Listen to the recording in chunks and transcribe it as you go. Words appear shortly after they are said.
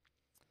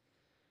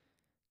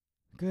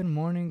Good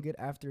morning, good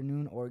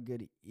afternoon, or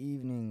good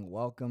evening.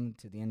 Welcome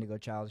to the Indigo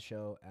Child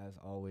Show. As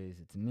always,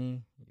 it's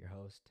me, your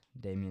host,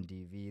 Damien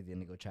DV, the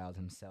Indigo Child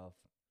himself,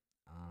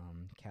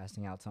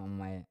 casting out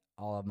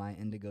all of my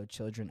Indigo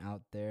children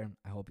out there.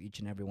 I hope each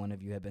and every one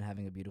of you have been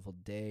having a beautiful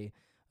day,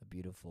 a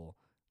beautiful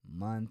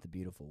month, a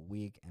beautiful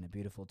week, and a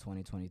beautiful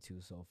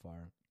 2022 so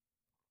far.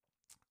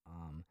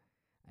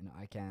 I know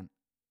I can't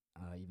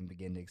even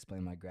begin to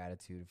explain my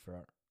gratitude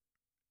for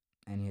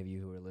any of you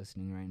who are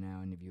listening right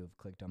now, any of you who have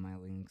clicked on my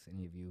links,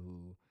 any of you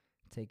who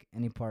take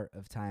any part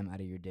of time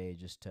out of your day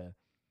just to,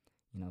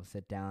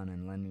 sit down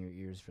and lend me your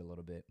ears for a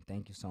little bit.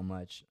 Thank you so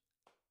much.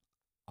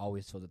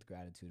 Always filled with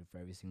gratitude for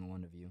every single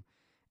one of you.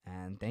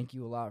 And thank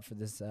you a lot for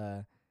this,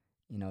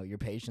 your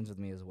patience with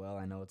me as well.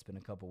 I know it's been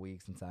a couple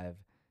weeks since I've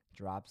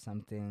dropped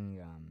something.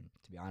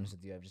 To be honest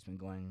with you, I've just been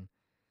going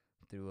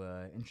through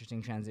an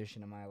interesting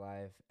transition in my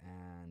life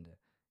and,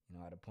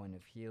 at a point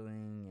of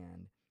healing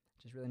and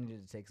just really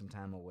needed to take some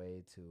time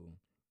away to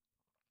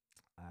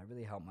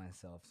really help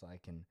myself so I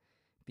can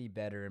be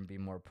better and be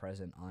more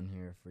present on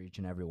here for each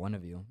and every one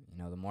of you.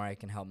 The more I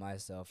can help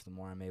myself, the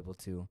more I'm able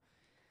to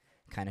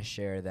kind of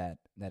share that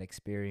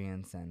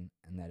experience and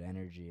that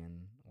energy.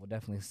 And we'll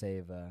definitely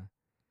save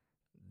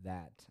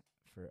that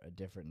for a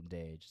different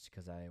day just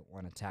because I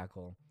want to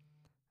tackle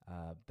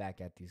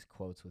back at these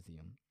quotes with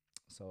you.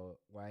 So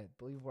I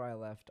believe where I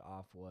left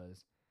off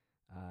was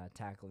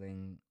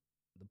tackling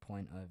the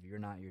point of you're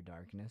not your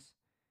darkness.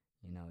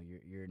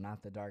 You're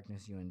not the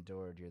darkness you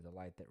endured. You're the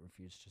light that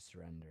refused to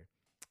surrender.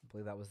 I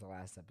believe that was the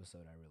last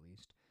episode I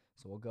released.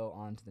 So we'll go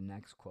on to the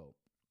next quote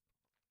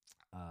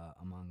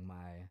among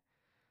my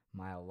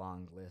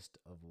mile-long list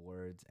of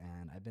words.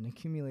 And I've been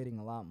accumulating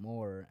a lot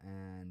more.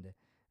 And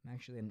I'm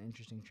actually in an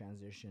interesting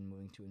transition,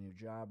 moving to a new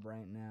job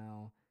right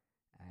now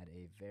at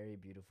a very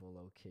beautiful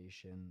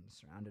location,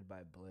 surrounded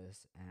by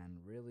bliss, and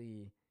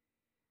really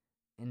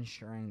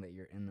ensuring that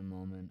you're in the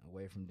moment,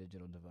 away from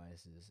digital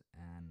devices.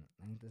 And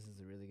I think this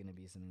is really going to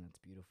be something that's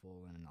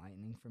beautiful and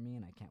enlightening for me,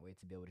 and I can't wait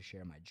to be able to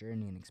share my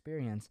journey and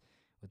experience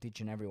with each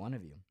and every one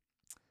of you.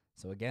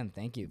 So again,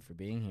 thank you for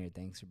being here.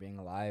 Thanks for being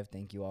alive.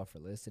 Thank you all for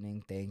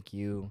listening. Thank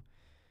you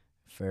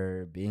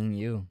for being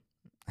you.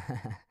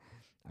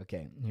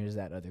 Okay, here's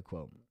that other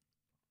quote.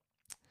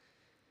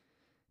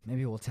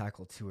 Maybe we'll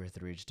tackle two or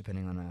three, just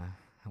depending on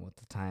what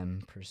the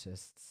time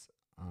persists.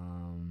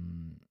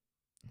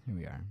 Here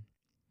we are.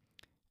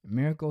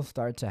 Miracles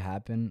start to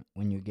happen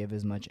when you give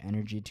as much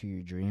energy to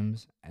your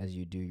dreams as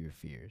you do your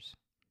fears.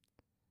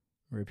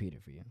 Repeat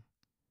it for you.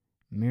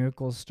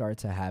 Miracles start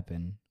to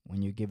happen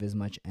when you give as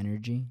much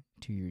energy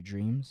to your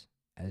dreams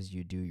as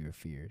you do your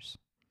fears.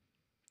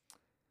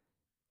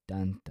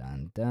 Dun,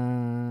 dun,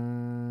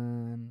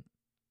 dun.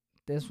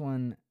 This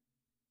one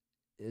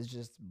is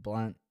just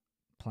blunt,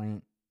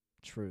 plain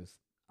truth.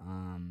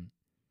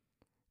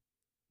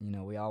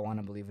 We all want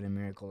to believe in a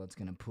miracle that's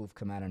going to poof,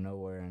 come out of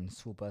nowhere and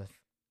swoop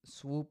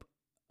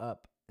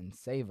up and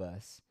save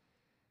us.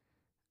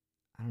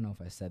 I don't know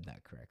if I said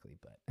that correctly,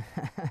 but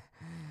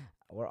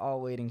we're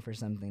all waiting for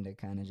something to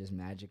kind of just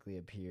magically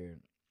appear.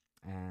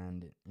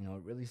 And, it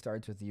really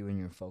starts with you and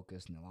your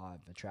focus and the law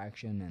of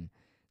attraction and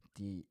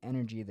the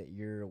energy that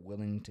you're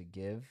willing to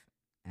give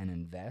and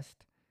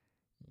invest.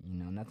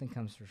 Nothing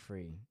comes for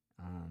free.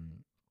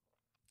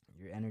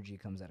 Your energy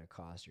comes at a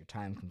cost. Your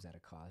time comes at a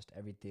cost.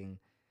 Everything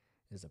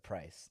is a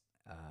price.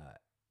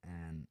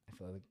 And I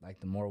feel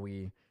like the more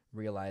we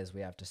realize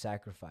we have to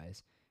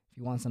sacrifice, if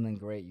you want something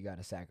great, you got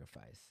to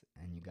sacrifice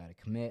and you got to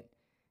commit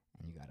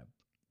and you got to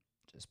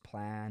just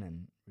plan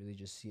and really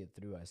just see it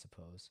through, I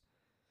suppose.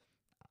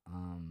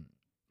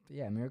 But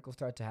yeah, miracles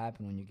start to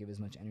happen when you give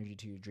as much energy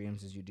to your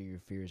dreams as you do your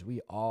fears.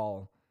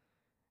 I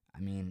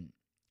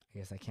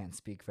guess I can't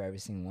speak for every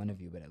single one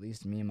of you, but at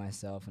least me and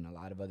myself and a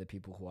lot of other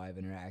people who I've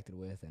interacted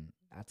with, and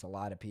that's a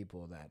lot of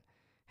people that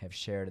have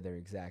shared their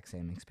exact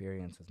same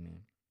experience with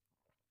me.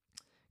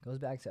 It goes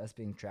back to us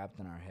being trapped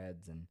in our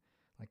heads, and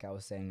like I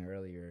was saying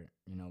earlier,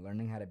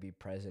 learning how to be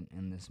present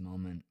in this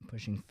moment,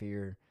 pushing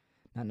fear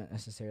not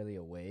necessarily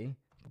away,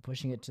 but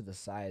pushing it to the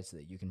side so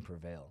that you can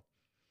prevail.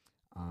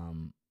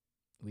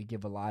 We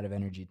give a lot of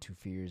energy to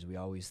fears. We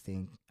always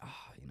think, I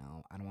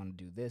don't want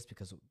to do this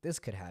because this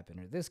could happen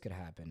or this could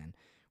happen. And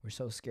we're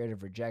so scared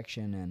of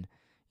rejection and,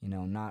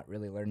 not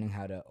really learning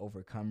how to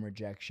overcome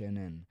rejection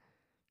and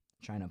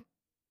trying to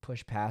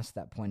push past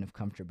that point of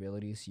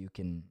comfortability so you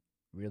can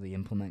really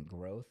implement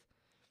growth.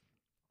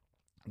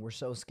 We're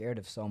so scared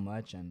of so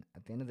much. And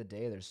at the end of the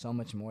day, there's so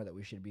much more that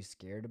we should be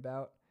scared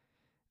about.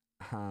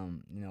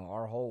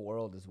 Our whole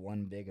world is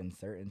one big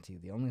uncertainty.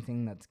 The only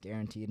thing that's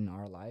guaranteed in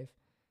our life,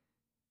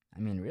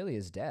 really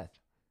is death.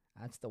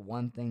 That's the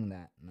one thing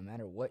that no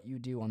matter what you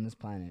do on this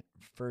planet,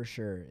 for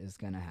sure is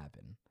going to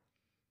happen.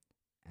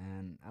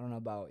 And I don't know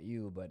about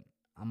you, but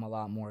I'm a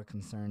lot more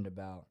concerned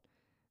about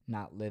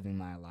not living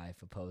my life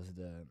opposed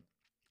to,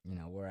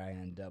 where I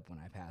end up when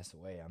I pass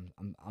away.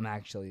 I'm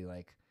actually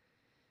I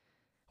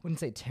wouldn't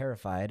say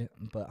terrified,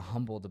 but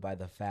humbled by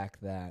the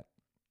fact that,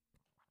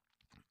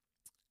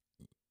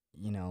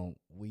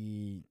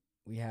 we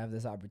have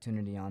this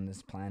opportunity on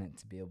this planet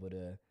to be able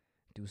to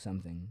do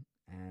something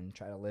and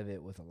try to live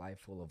it with a life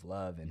full of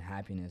love and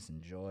happiness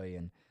and joy,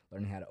 and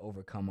learning how to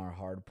overcome our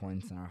hard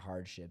points and our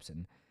hardships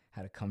and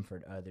how to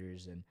comfort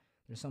others. And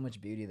there's so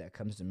much beauty that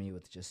comes to me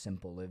with just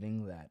simple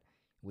living that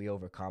we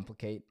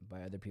overcomplicate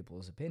by other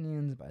people's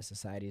opinions, by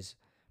society's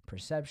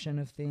perception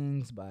of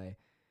things, by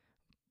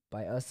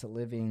us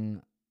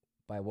living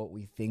by what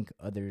we think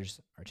others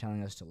are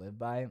telling us to live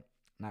by,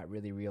 not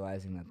really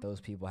realizing that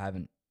those people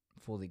haven't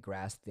fully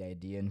grasped the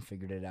idea and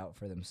figured it out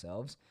for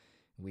themselves.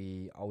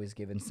 We always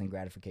give instant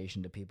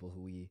gratification to people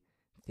who we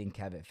think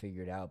have it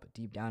figured out, but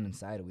deep down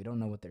inside, we don't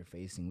know what they're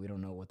facing. We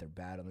don't know what they're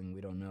battling.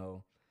 We don't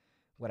know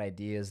what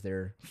ideas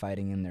they're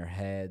fighting in their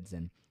heads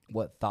and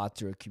what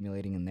thoughts are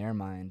accumulating in their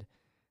mind.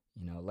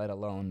 Let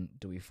alone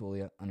do we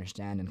fully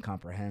understand and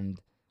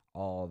comprehend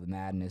all the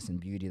madness and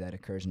beauty that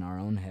occurs in our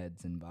own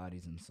heads and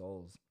bodies and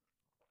souls.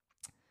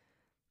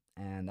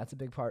 And that's a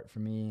big part for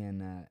me.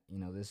 And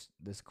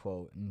this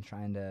quote and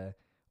trying to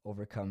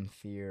overcome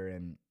fear.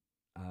 And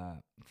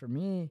for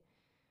me,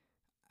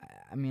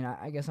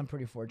 I guess I'm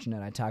pretty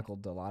fortunate. I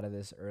tackled a lot of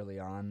this early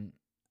on.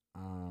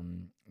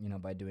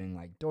 By doing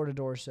like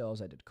door-to-door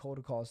sales. I did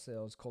cold call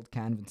sales, cold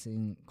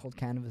canvassing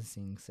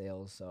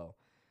sales. So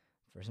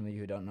for some of you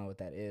who don't know what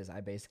that is,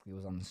 I basically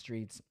was on the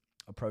streets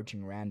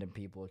approaching random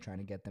people, trying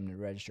to get them to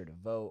register to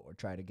vote or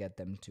try to get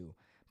them to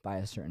buy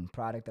a certain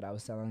product that I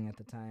was selling at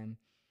the time.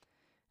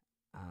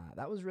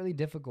 That was really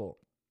difficult.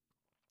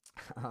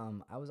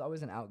 I was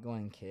always an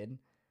outgoing kid,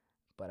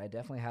 but I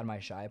definitely had my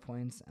shy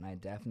points, and I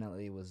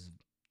definitely was,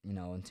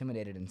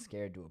 intimidated and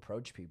scared to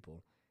approach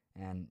people.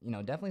 And,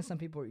 definitely some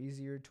people are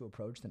easier to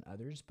approach than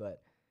others,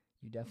 but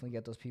you definitely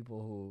get those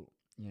people who,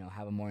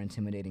 have a more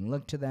intimidating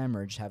look to them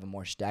or just have a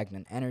more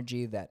stagnant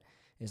energy that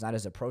is not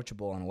as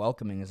approachable and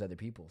welcoming as other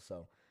people.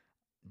 So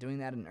doing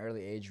that at an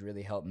early age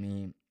really helped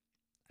me.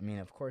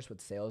 Of course,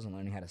 with sales and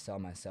learning how to sell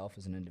myself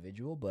as an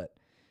individual, but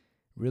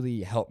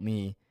really helped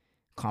me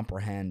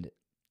comprehend,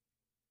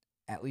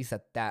 at least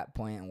at that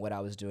point, what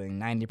I was doing.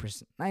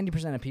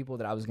 90% of people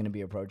that I was going to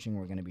be approaching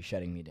were going to be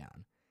shutting me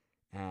down.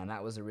 And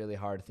that was a really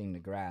hard thing to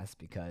grasp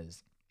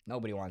because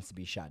nobody wants to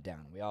be shot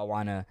down. We all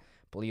want to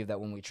believe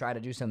that when we try to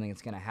do something,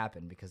 it's going to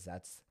happen because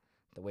that's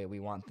the way we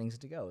want things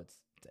to go.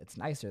 It's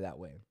nicer that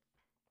way,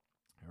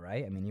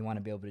 right? You want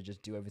to be able to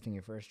just do everything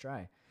your first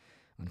try.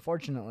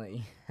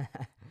 Unfortunately,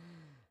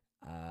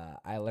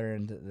 I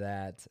learned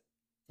that,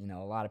 a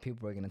lot of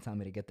people are going to tell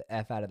me to get the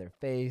F out of their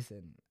face.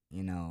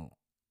 And,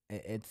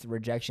 it's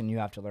rejection you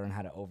have to learn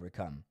how to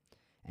overcome.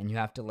 And you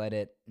have to let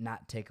it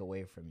not take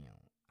away from you.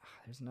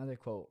 There's another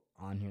quote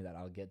on here that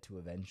I'll get to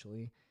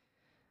eventually.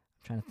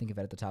 I'm trying to think of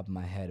it at the top of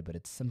my head, but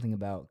it's something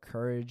about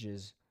courage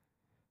is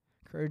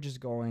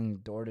going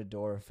door to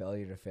door,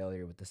 failure to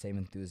failure with the same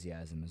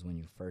enthusiasm as when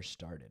you first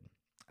started.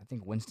 I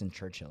think Winston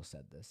Churchill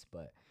said this,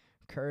 but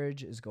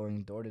courage is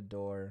going door to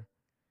door,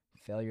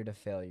 failure to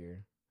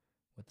failure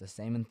with the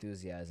same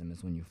enthusiasm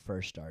as when you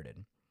first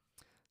started.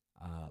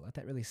 Let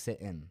that really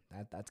sit in.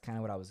 That's kind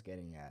of what I was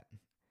getting at.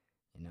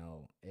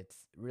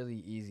 It's really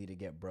easy to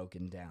get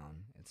broken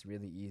down. It's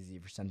really easy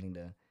for something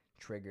to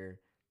trigger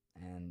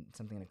and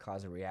something to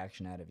cause a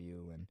reaction out of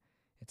you. And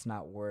it's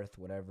not worth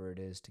whatever it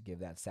is to give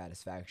that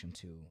satisfaction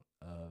to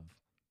of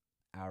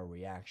our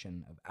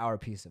reaction, of our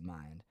peace of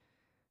mind,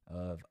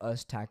 of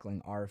us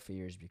tackling our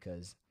fears,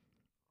 because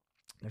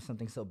there's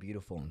something so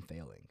beautiful in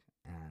failing.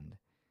 And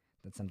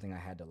that's something I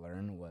had to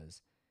learn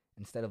was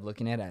instead of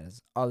looking at it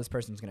as, oh, this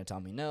person's going to tell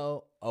me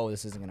no, oh,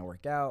 this isn't going to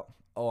work out,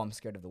 oh, I'm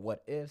scared of the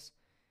what ifs.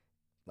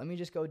 Let me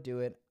just go do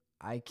it.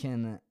 I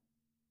can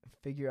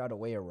figure out a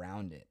way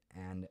around it.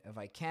 And if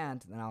I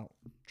can't, then I'll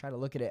try to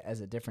look at it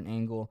as a different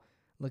angle,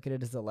 look at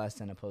it as a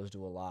lesson opposed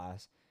to a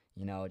loss.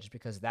 Just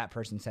because that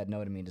person said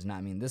no to me does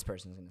not mean this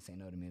person's going to say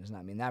no to me. It does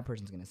not mean that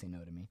person's going to say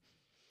no to me.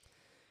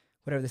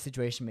 Whatever the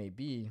situation may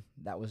be,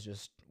 that was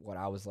just what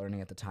I was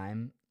learning at the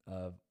time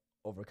of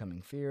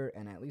overcoming fear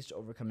and at least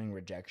overcoming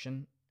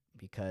rejection.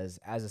 Because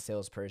as a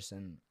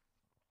salesperson,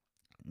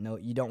 no,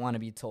 you don't want to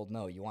be told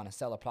no. You want to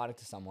sell a product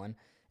to someone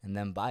and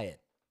then buy it.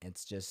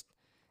 It's just,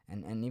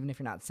 and even if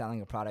you're not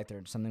selling a product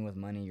or something with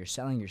money, you're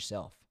selling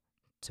yourself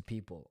to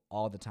people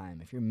all the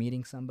time. If you're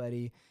meeting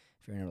somebody,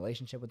 if you're in a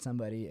relationship with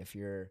somebody, if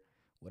you're,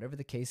 whatever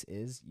the case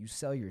is, you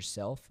sell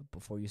yourself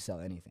before you sell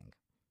anything.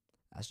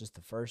 That's just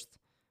the first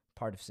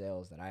part of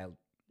sales that I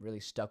really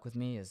stuck with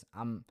me is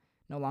I'm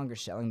no longer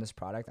selling this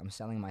product. I'm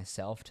selling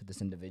myself to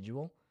this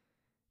individual.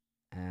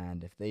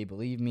 And if they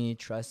believe me,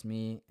 trust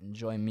me,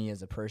 enjoy me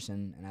as a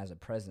person and as a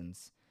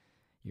presence,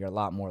 you're a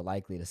lot more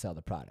likely to sell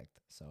the product.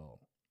 So,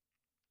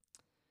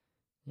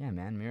 yeah,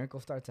 man,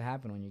 miracles start to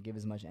happen when you give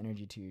as much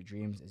energy to your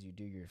dreams as you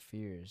do your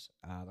fears.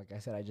 Like I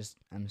said,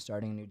 I'm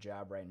starting a new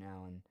job right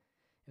now, and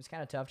it was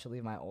kind of tough to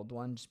leave my old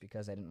one just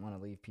because I didn't want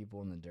to leave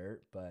people in the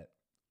dirt. But,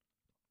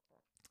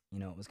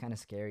 it was kind of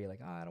scary.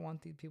 Like, I don't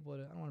want I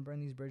don't want to burn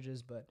these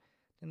bridges. But at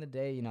the end of the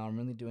day, I'm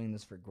really doing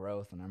this for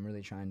growth, and I'm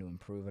really trying to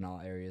improve in all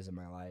areas of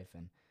my life.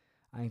 And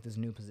I think this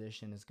new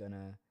position is going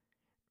to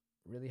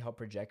really help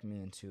project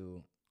me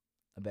into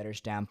a better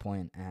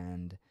standpoint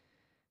and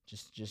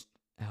just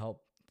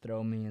help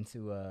throw me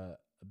into a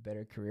a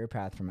better career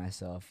path for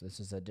myself. This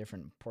is a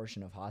different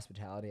portion of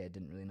hospitality I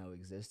didn't really know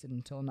existed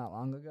until not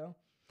long ago.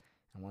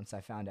 And once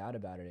I found out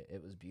about it,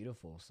 it was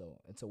beautiful. So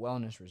it's a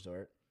wellness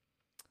resort.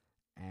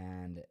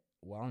 And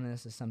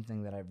wellness is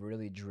something that I've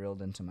really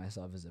drilled into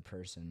myself as a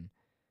person.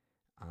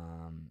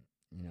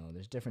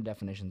 There's different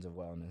definitions of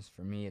wellness.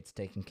 For me, it's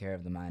taking care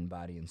of the mind,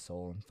 body, and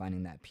soul, and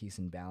finding that peace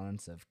and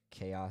balance of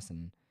chaos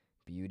and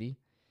beauty.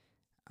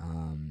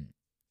 Um,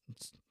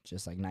 it's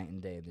just like night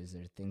and day.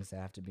 There are things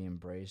that have to be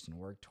embraced and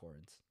worked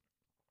towards.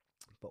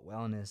 But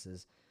wellness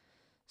is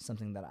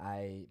something that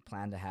I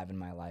plan to have in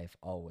my life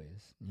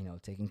always.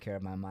 Taking care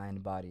of my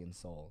mind, body, and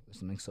soul. There's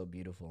something so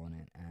beautiful in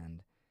it,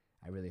 and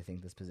I really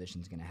think this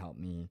position is going to help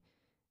me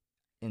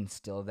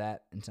instill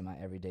that into my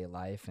everyday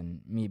life,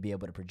 and me be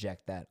able to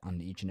project that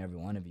onto each and every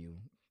one of you.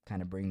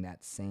 Kind of bring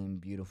that same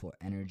beautiful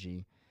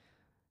energy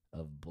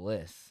of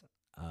bliss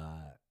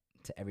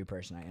to every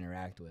person I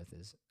interact with.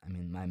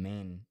 My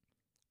main,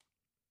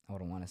 I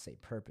wouldn't want to say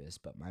purpose,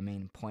 but my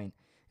main point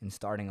in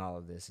starting all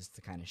of this is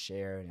to kind of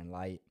share and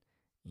enlighten,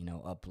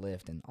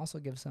 uplift, and also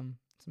give some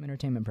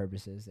entertainment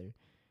purposes. If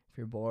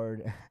you're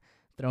bored,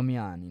 throw me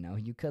on.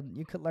 You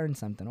could learn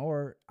something,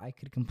 or I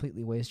could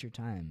completely waste your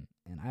time.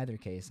 In either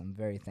case, I'm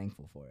very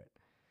thankful for it.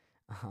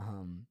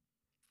 Man,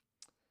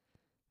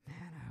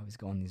 I always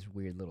go on these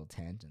weird little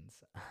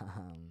tangents.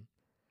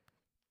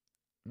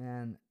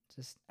 Man,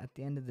 just at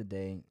the end of the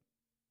day,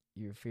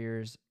 your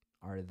fears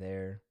are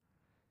there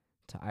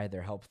to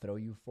either help throw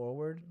you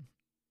forward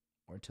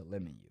or to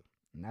limit you,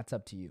 and that's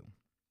up to you.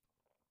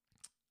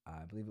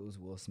 I believe it was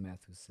Will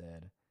Smith who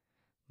said,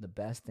 "The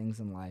best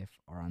things in life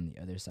are on the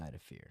other side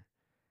of fear."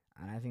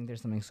 And I think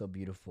there's something so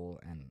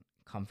beautiful and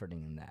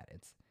comforting in that.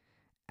 It's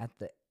at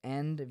the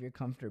end of your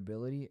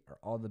comfortability are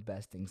all the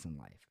best things in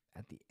life.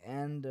 At the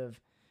end of,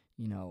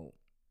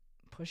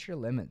 push your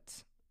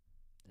limits.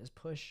 Just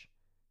push.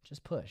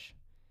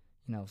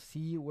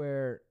 See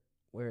where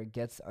it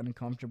gets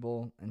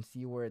uncomfortable and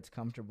see where it's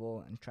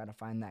comfortable, and try to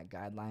find that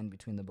guideline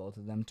between the both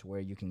of them to where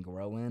you can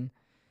grow in.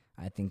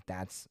 I think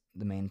that's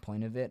the main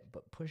point of it.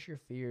 But push your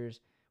fears,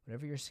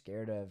 whatever you're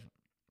scared of.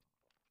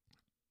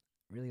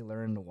 Really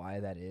learn why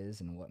that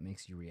is and what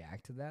makes you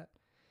react to that.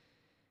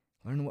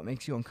 Learn what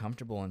makes you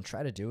uncomfortable and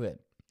try to do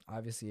it.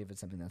 Obviously, if it's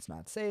something that's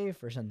not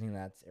safe or something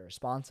that's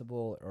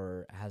irresponsible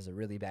or has a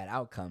really bad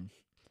outcome,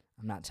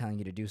 I'm not telling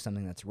you to do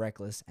something that's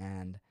reckless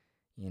and,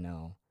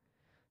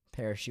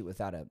 parachute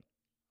skydive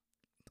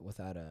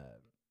without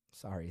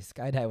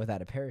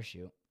a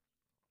parachute.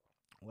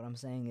 What I'm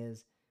saying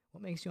is,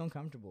 what makes you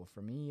uncomfortable?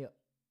 For me,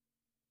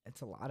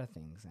 it's a lot of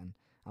things, and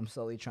I'm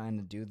slowly trying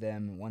to do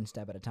them one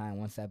step at a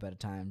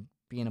time,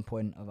 be in a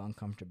point of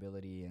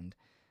uncomfortability and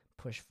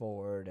push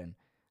forward. And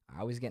I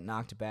always get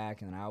knocked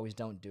back, and then I always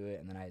don't do it,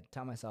 and then I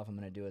tell myself I'm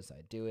going to do it, so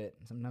I do it,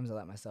 and sometimes I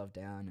let myself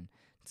down, and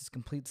it's this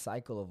complete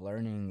cycle of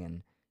learning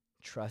and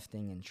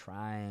trusting and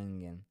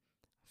trying and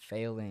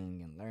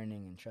failing and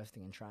learning and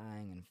trusting and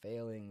trying and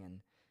failing and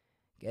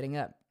getting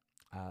up.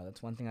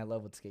 That's one thing I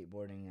love with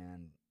skateboarding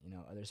and,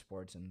 other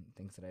sports and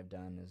things that I've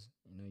done is,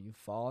 you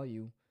fall,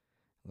 you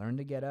learn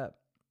to get up.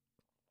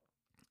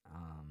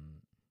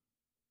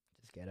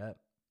 Just get up,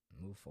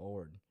 move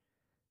forward.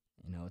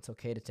 It's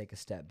okay to take a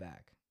step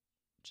back.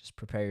 Just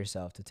prepare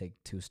yourself to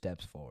take 2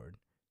 steps forward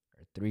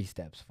or 3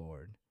 steps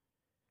forward.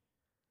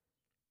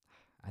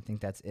 I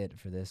think that's it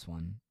for this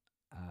one.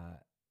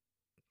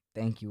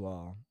 Thank you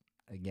all.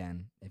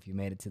 Again, if you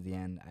made it to the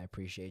end, I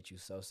appreciate you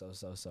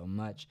so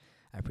much.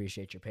 I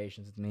appreciate your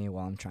patience with me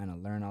while I'm trying to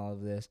learn all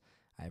of this.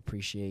 I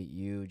appreciate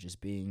you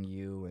just being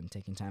you and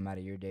taking time out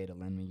of your day to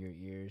lend me your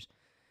ears.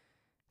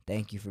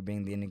 Thank you for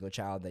being the indigo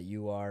child that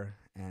you are,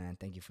 and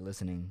thank you for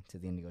listening to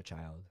the indigo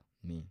child,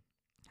 me.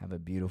 Have a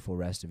beautiful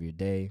rest of your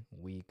day,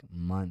 week,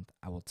 month.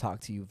 I will talk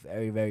to you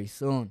very, very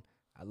soon.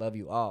 I love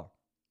you all.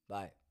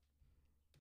 Bye.